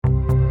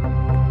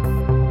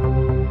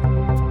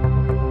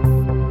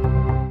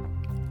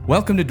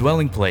Welcome to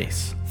Dwelling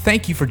Place.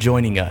 Thank you for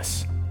joining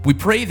us. We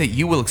pray that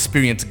you will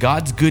experience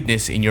God's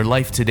goodness in your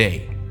life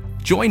today.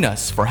 Join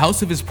us for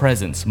House of His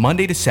Presence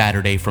Monday to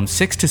Saturday from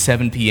 6 to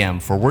 7 p.m.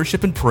 for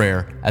worship and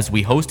prayer as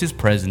we host His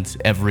presence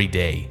every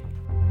day.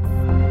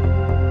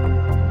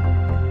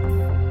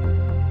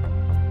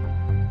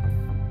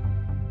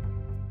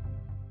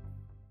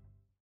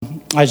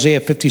 Isaiah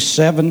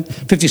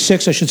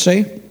 56, I should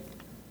say.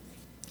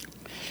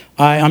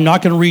 I'm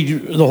not going to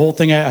read the whole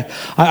thing.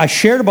 I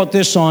shared about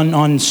this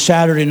on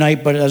Saturday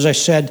night, but as I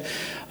said,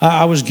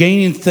 I was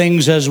gaining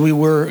things as we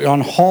were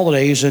on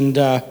holidays, and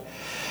I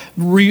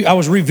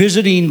was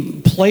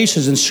revisiting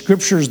places and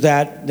scriptures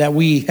that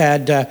we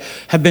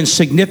have been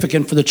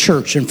significant for the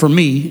church and for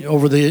me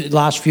over the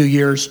last few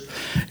years.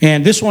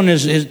 And this one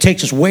it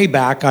takes us way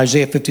back.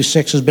 Isaiah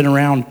 56 has been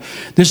around.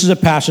 This is a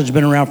passage that's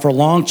been around for a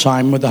long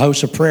time with the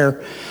house of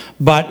prayer.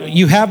 But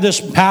you have this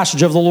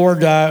passage of the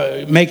Lord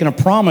making a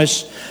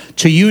promise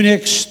to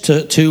eunuchs,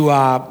 to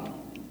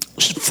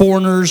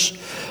foreigners,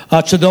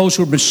 to those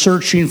who have been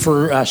searching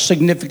for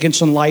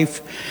significance in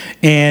life,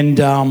 and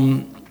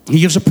He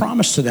gives a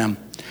promise to them.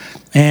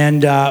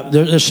 And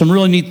there's some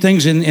really neat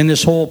things in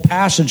this whole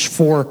passage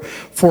for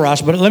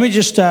us. But let me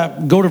just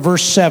go to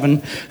verse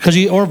 7,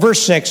 or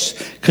verse 6,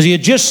 because he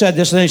had just said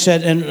this, and then he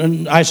said,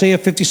 and Isaiah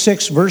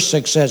 56, verse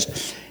 6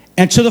 says,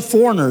 "And to the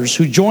foreigners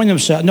who join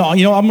themselves,"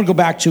 I'm going to go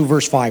back to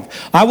verse 5.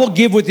 "I will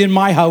give within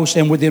my house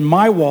and within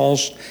my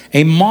walls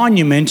a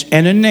monument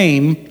and a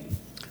name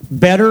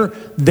better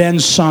than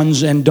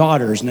sons and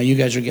daughters." Now, you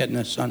guys are getting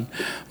a son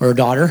or a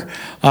daughter.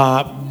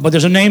 But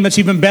there's a name that's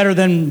even better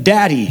than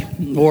daddy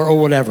or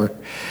whatever.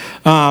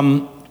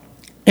 "And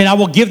I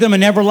will give them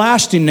an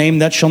everlasting name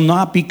that shall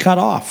not be cut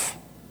off.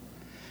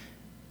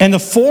 And the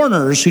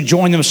foreigners who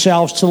join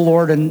themselves to the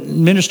Lord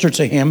and minister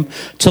to Him,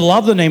 to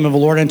love the name of the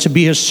Lord and to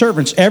be His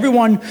servants,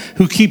 everyone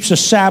who keeps the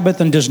Sabbath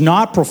and does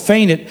not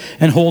profane it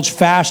and holds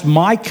fast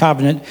my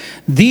covenant,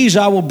 these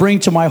I will bring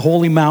to my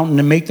holy mountain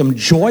and make them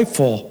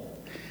joyful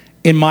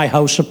in my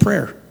house of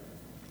prayer.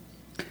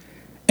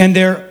 And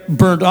their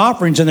burnt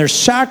offerings and their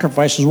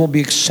sacrifices will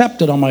be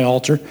accepted on my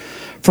altar,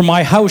 for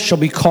my house shall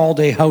be called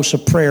a house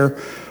of prayer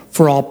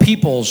for all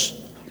peoples.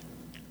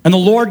 And the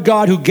Lord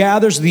God who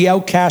gathers the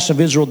outcasts of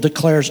Israel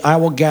declares, I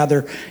will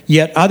gather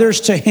yet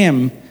others to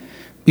Him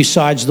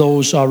besides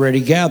those already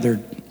gathered."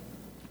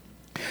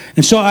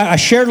 And so I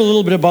shared a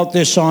little bit about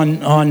this on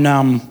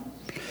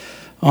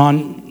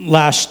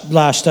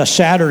last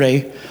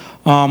Saturday.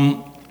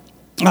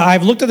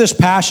 I've looked at this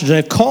passage and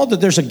I've called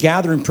that there's a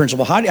gathering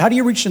principle. How do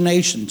you reach the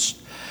nations?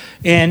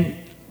 And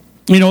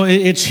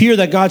it's here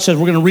that God says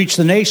we're going to reach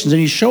the nations,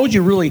 and He showed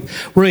you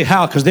really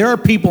how, because there are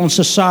people in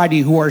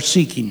society who are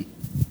seeking.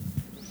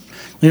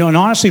 And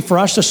honestly, for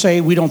us to say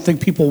we don't think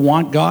people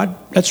want God,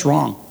 that's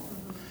wrong.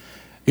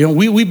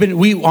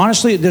 We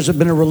honestly, there's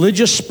been a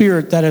religious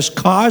spirit that has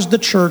caused the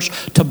church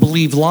to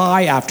believe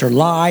lie after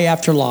lie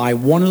after lie.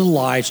 One of the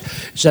lies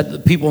is that the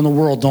people in the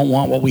world don't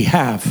want what we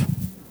have.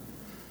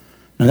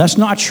 Now, that's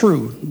not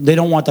true. They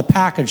don't want the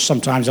package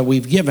sometimes that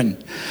we've given.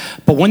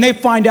 But when they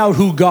find out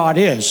who God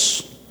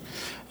is,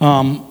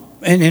 and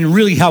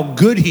really how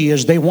good He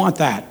is, they want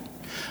that.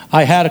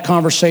 I had a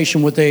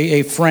conversation with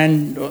a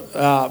friend.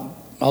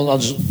 I'll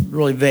just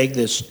really vague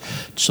this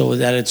so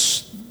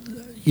that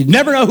you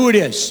never know who it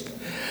is.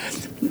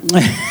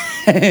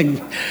 and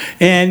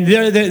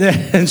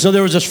so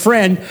there was this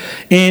friend,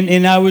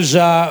 and I was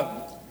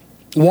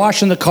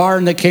washing the car,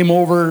 and they came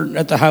over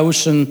at the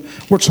house, and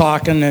we're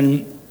talking,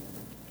 and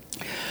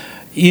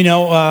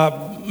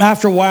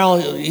after a while,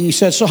 he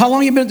said, "So how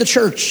long have you been at the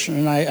church?"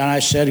 And I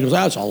said, he goes,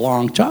 "That's a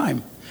long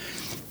time."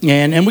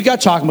 And we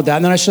got talking about that,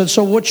 and then I said,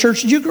 "So what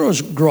church did you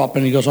grow up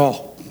in?" He goes,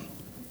 "Oh,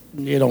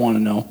 you don't want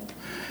to know."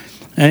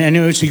 And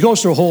anyways, he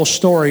goes through a whole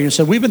story and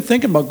said, "We've been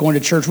thinking about going to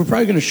church. We're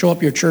probably going to show up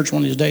at your church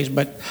one of these days."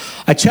 But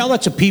I tell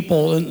that to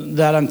people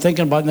that I'm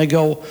thinking about, and they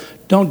go,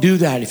 "Don't do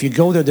that. If you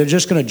go there, they're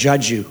just going to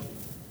judge you.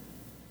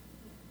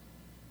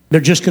 They're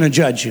just going to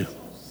judge you."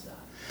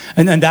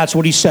 And then that's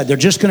what he said. They're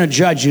just going to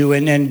judge you,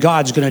 and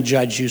God's going to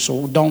judge you,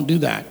 so don't do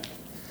that.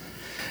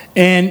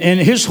 And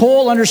his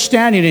whole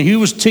understanding, and he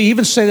was to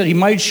even say that he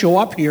might show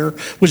up here,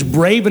 was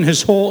brave in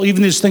his whole,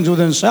 even his things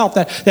within himself,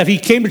 that if he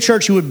came to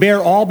church, he would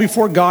bear all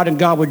before God, and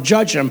God would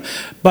judge him.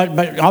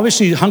 But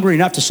obviously hungry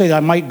enough to say that I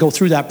might go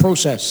through that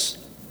process.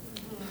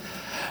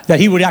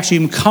 That he would actually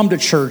even come to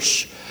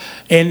church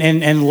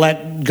and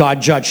let God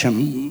judge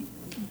him.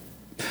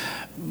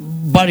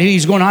 But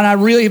he's going on, I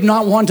really have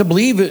not wanted to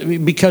believe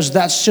it, because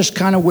that's just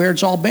kind of where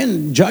it's all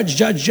been. Judge,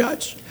 judge,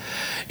 judge.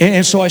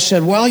 And so I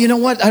said, well, you know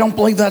what? I don't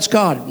believe that's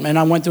God. And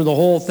I went through the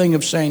whole thing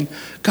of saying,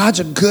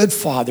 God's a good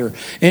Father,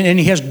 and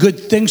He has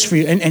good things for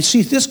you. And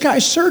see, this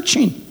guy's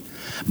searching.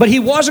 But he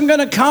wasn't going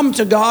to come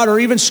to God or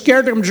even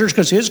scared to come to church,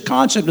 because his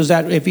concept is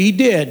that if he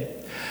did,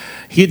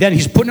 then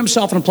he's putting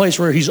himself in a place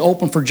where he's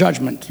open for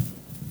judgment.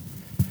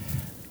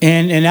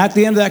 And at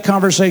the end of that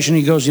conversation,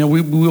 he goes,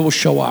 we will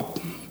show up.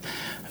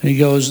 And he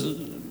goes,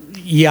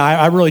 yeah,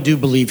 I really do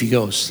believe. He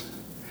goes,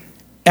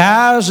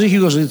 that's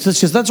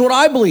what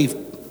I believe,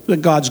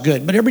 that God's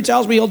good. But everybody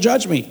tells me He'll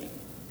judge me.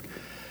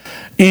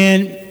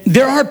 And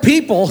there are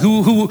people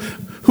who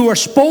are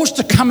supposed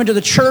to come into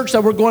the church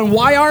that we're going,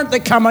 why aren't they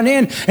coming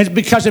in? And it's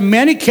because in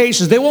many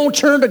cases they won't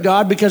turn to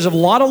God because of a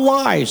lot of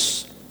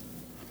lies.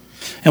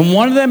 And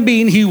one of them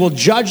being he will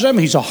judge them.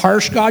 He's a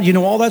harsh God,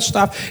 all that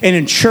stuff. And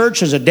in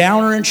church, as a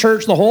downer in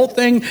church, the whole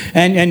thing.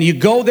 And you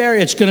go there,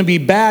 it's going to be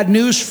bad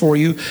news for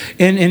you.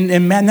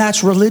 And man,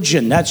 that's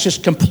religion. That's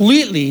just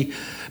completely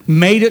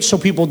made it so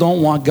people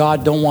don't want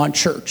God, don't want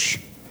church.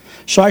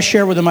 So I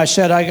shared with him, I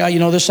said,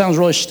 this sounds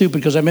really stupid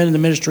because I've been in the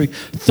ministry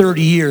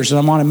 30 years and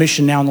I'm on a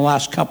mission now in the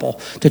last couple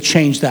to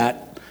change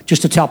that,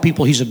 just to tell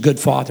people he's a good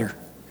father.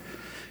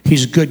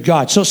 He's a good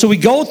God. So we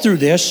go through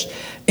this,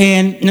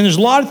 and there's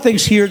a lot of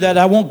things here that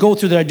I won't go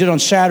through that I did on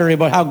Saturday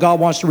about how God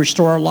wants to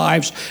restore our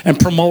lives and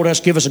promote us,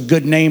 give us a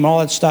good name, all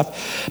that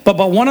stuff. But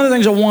one of the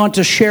things I want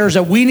to share is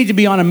that we need to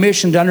be on a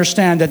mission to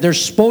understand that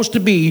there's supposed to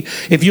be,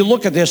 if you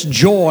look at this,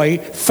 joy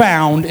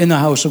found in the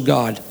house of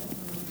God.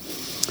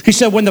 He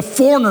said, when the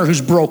foreigner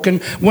who's broken,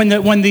 when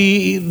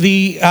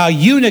the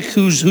eunuch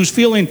who's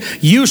feeling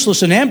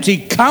useless and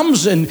empty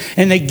comes and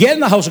they get in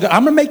the house of God,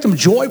 I'm going to make them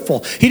joyful.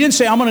 He didn't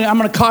say, I'm going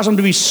to cause them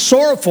to be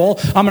sorrowful.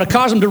 I'm going to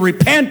cause them to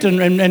repent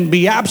and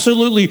be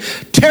absolutely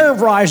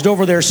terrorized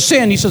over their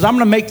sin. He says, I'm going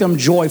to make them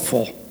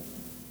joyful.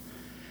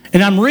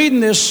 And I'm reading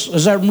this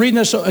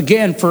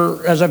again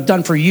as I've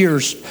done for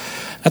years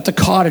at the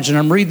cottage, and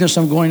I'm reading this,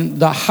 I'm going,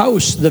 the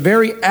house, the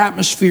very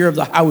atmosphere of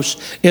the house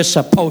is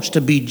supposed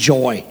to be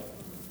joy.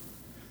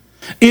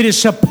 It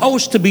is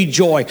supposed to be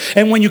joy.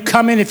 And when you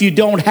come in, if you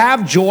don't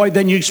have joy,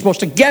 then you're supposed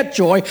to get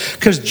joy,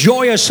 because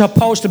joy is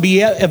supposed to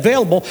be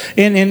available.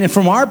 And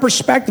from our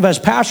perspective as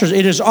pastors,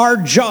 it is our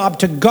job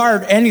to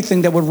guard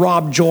anything that would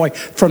rob joy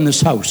from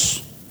this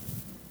house.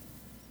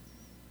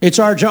 It's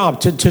our job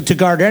to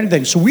guard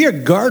anything. So we are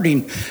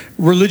guarding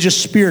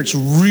religious spirits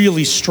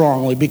really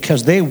strongly,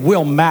 because they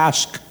will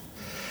mask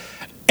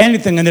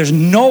anything. And there's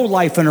no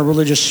life in a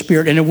religious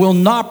spirit, and it will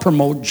not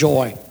promote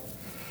joy.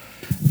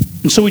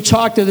 And so we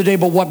talked the other day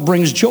about what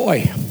brings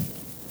joy.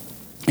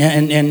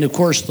 And of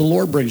course, the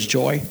Lord brings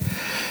joy.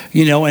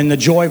 And the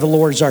joy of the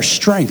Lord is our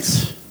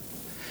strength.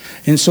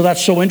 And so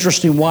that's so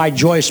interesting why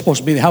joy is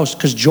supposed to be in the house,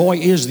 because joy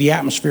is the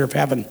atmosphere of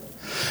heaven.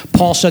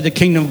 Paul said the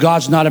kingdom of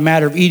God's not a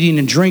matter of eating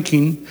and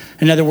drinking.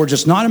 In other words,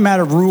 it's not a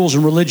matter of rules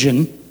and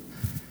religion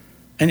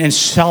and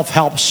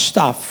self-help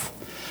stuff.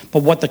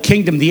 But what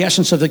the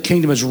essence of the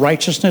kingdom is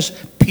righteousness,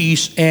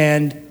 peace,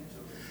 and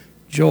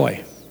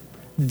joy.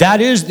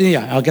 That is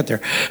I'll get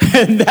there.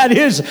 And that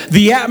is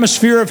the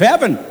atmosphere of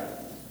heaven.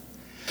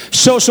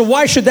 So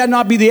why should that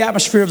not be the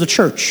atmosphere of the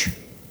church?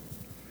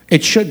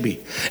 It should be.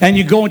 And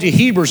you go into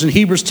Hebrews, and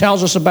Hebrews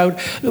tells us about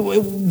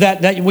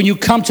that when you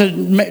come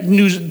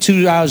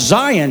to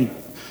Zion,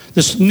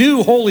 this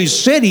new holy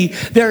city,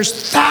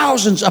 there's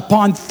thousands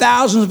upon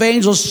thousands of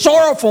angels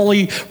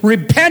sorrowfully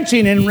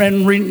repenting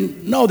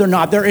no, they're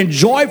not. They're in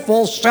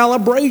joyful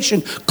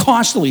celebration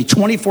constantly,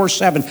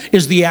 24/7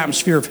 is the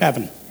atmosphere of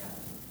heaven.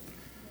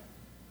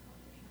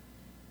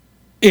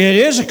 It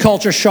is a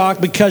culture shock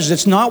because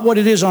it's not what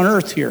it is on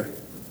earth here.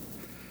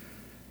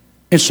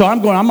 And so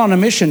I'm on a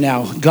mission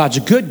now. God's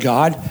a good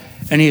God,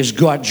 and he has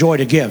got joy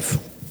to give.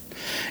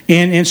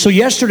 And so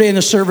yesterday in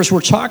the service,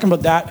 we're talking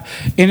about that.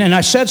 And I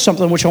said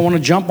something which I want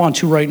to jump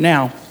onto right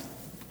now,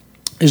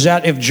 is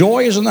that if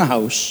joy is in the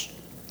house,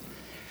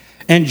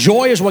 and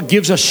joy is what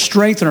gives us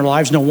strength in our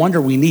lives, no wonder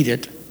we need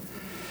it.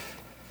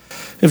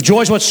 If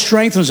joy is what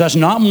strengthens us,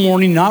 not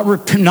mourning, not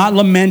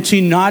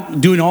lamenting,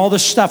 not doing all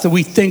this stuff that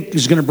we think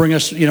is going to bring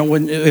us,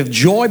 if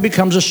joy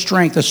becomes a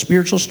strength, a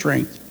spiritual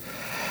strength,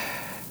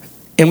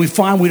 and we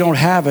find we don't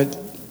have it,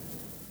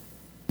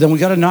 then we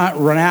got to not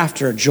run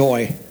after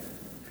joy,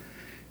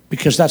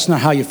 because that's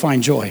not how you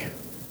find joy.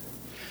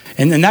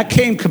 And that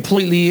came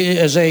completely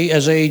as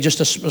just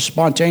a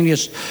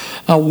spontaneous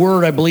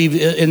word, I believe,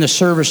 in the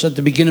service at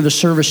the beginning of the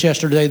service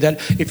yesterday,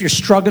 that if you're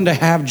struggling to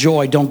have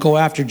joy, don't go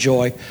after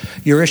joy.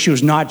 Your issue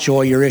is not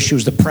joy. Your issue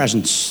is the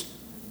presence.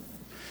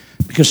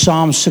 Because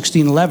Psalm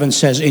 16:11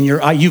 says,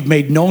 you've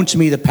made known to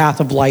me the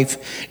path of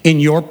life. In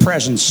your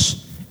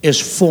presence is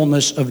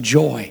fullness of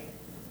joy.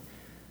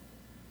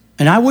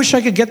 And I wish I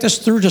could get this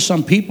through to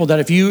some people, that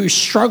if you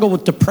struggle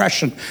with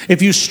depression,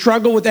 if you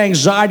struggle with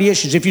anxiety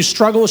issues, if you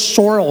struggle with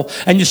sorrow,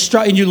 and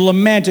you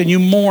lament and you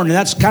mourn, and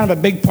that's kind of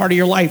a big part of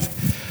your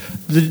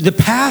life, the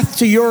path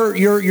to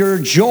your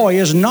joy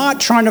is not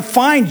trying to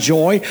find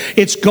joy.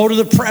 It's go to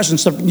the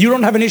presence. You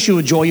don't have an issue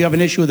with joy. You have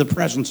an issue with the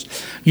presence.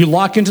 You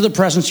lock into the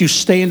presence. You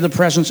stay in the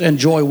presence, and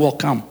joy will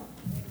come.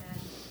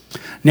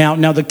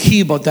 Now, the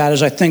key about that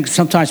is I think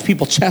sometimes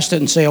people test it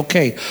and say,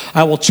 okay,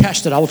 I will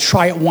test it. I will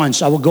try it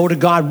once. I will go to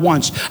God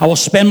once. I will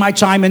spend my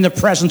time in the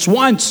presence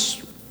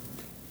once.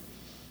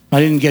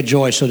 I didn't get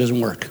joy, so it doesn't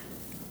work.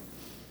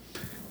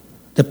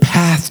 The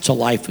path to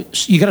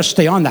life, you got to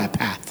stay on that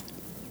path.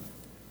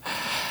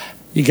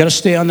 You got to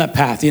stay on that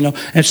path,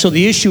 And so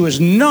the issue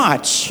is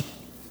not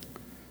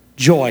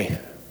joy.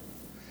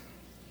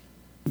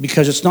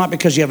 Because it's not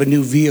because you have a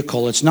new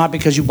vehicle. It's not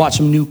because you bought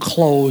some new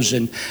clothes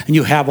and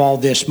you have all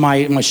this.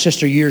 My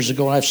sister years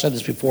ago, and I've said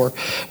this before,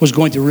 was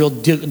going through a real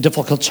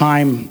difficult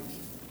time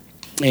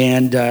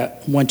and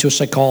went to a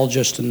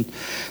psychologist, and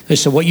they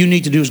said, what you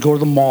need to do is go to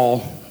the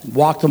mall,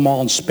 walk the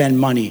mall and spend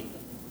money.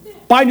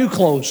 Buy new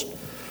clothes.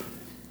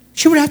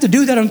 She would have to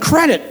do that on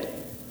credit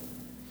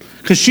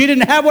because she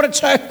didn't have what it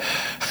took.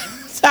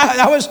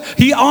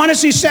 He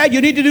honestly said,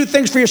 you need to do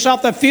things for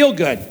yourself that feel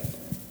good.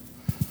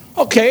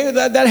 Okay,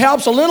 that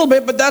helps a little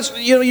bit, but that's,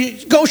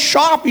 you go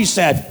shop, he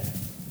said.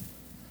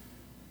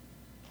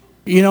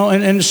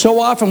 And so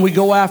often we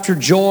go after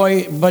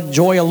joy, but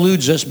joy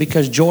eludes us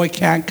because joy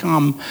can't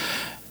come.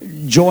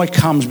 Joy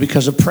comes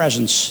because of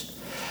presence.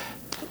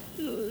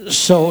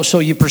 So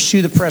you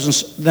pursue the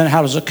presence, then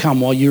how does it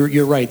come? Well,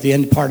 you're right. The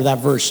end part of that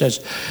verse says,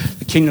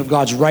 the kingdom of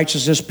God's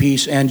righteousness,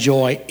 peace, and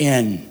joy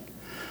in.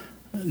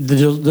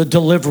 The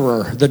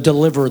deliverer,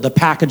 the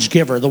package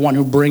giver, the one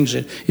who brings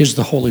it is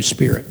the Holy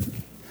Spirit.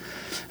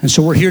 And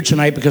so we're here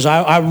tonight because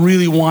I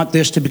really want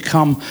this to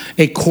become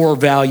a core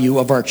value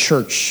of our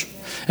church.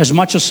 As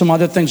much as some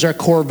other things are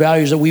core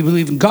values that we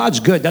believe in, God's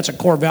good, that's a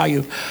core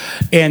value.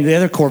 And the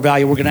other core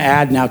value we're going to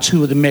add now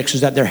to the mix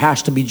is that there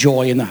has to be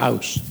joy in the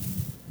house.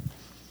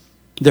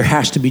 There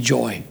has to be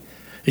joy.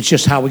 It's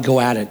just how we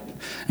go at it.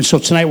 And so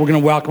tonight we're going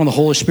to welcome the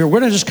Holy Spirit. We're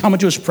going to just come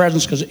into his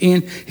presence because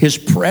in his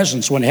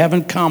presence, when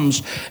heaven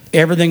comes,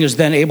 everything is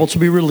then able to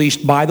be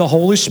released by the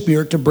Holy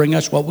Spirit to bring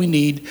us what we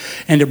need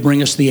and to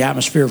bring us the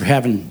atmosphere of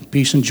heaven,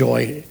 peace and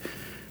joy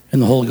in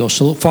the Holy Ghost.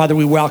 So Father,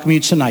 we welcome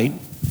you tonight.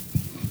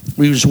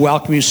 We just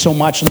welcome you so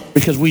much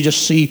because we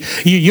just see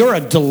you're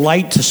a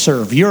delight to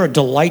serve. You're a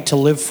delight to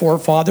live for,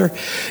 Father.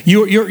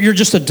 You're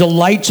just a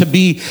delight to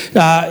be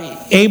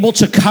able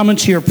to come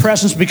into your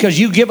presence because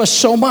you give us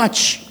so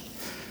much.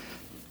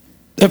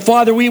 And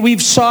Father,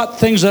 we've sought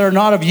things that are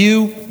not of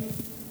you.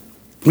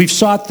 We've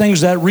sought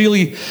things that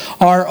really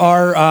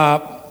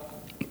are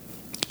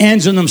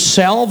ends in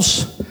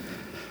themselves.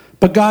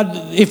 But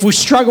God, if we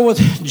struggle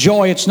with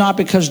joy, it's not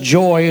because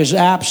joy is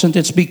absent.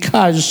 It's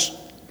because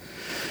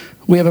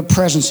we have a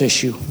presence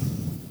issue.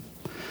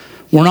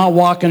 We're not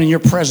walking in your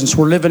presence.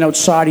 We're living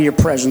outside of your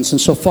presence. And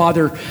so,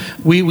 Father,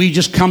 we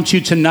just come to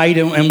you tonight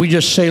and we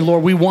just say,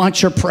 Lord, we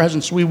want your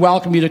presence. We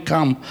welcome you to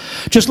come.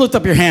 Just lift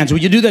up your hands.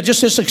 Will you do that?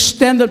 Just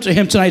extend them to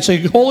him tonight. Say,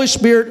 Holy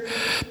Spirit,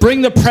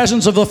 bring the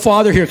presence of the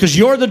Father here because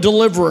you're the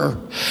deliverer.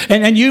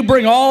 And you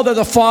bring all that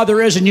the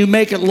Father is and you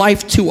make it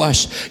life to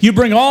us. You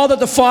bring all that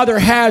the Father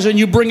has and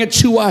you bring it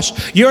to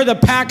us. You're the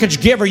package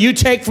giver. You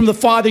take from the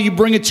Father, you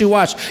bring it to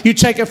us. You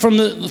take it from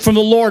the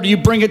Lord, you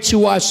bring it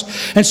to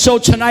us. And so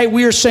tonight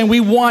we are saying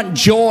we want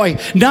joy,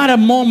 not a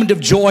moment of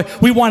joy.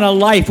 We want a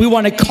life. We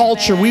want a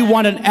culture. We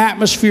want an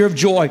atmosphere of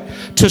joy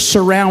to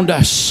surround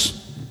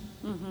us.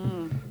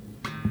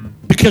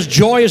 Because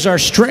joy is our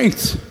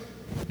strength.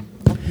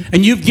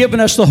 And you've given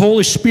us the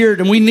Holy Spirit,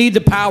 and we need the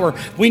power.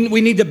 We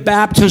need the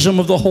baptism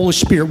of the Holy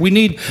Spirit. We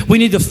need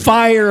the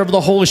fire of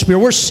the Holy Spirit.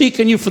 We're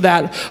seeking you for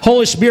that.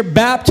 Holy Spirit,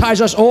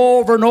 baptize us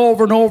over and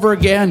over and over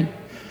again.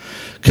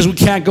 Because we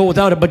can't go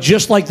without it. But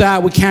just like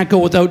that, we can't go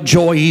without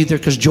joy either,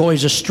 because joy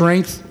is a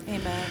strength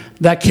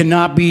that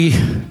cannot be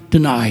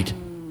denied.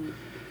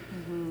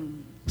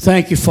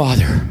 Thank you,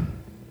 Father.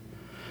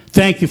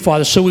 Thank you,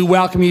 Father. So we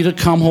welcome you to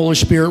come, Holy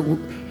Spirit.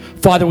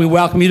 Father, we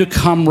welcome you to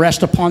come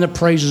rest upon the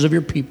praises of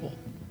your people.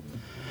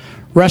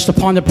 Rest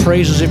upon the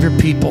praises of your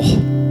people.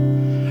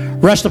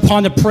 Rest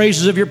upon the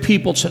praises of your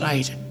people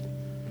tonight.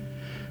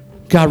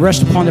 God,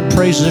 rest upon the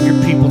praises of your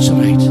people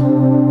tonight.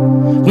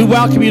 We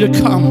welcome you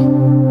to come.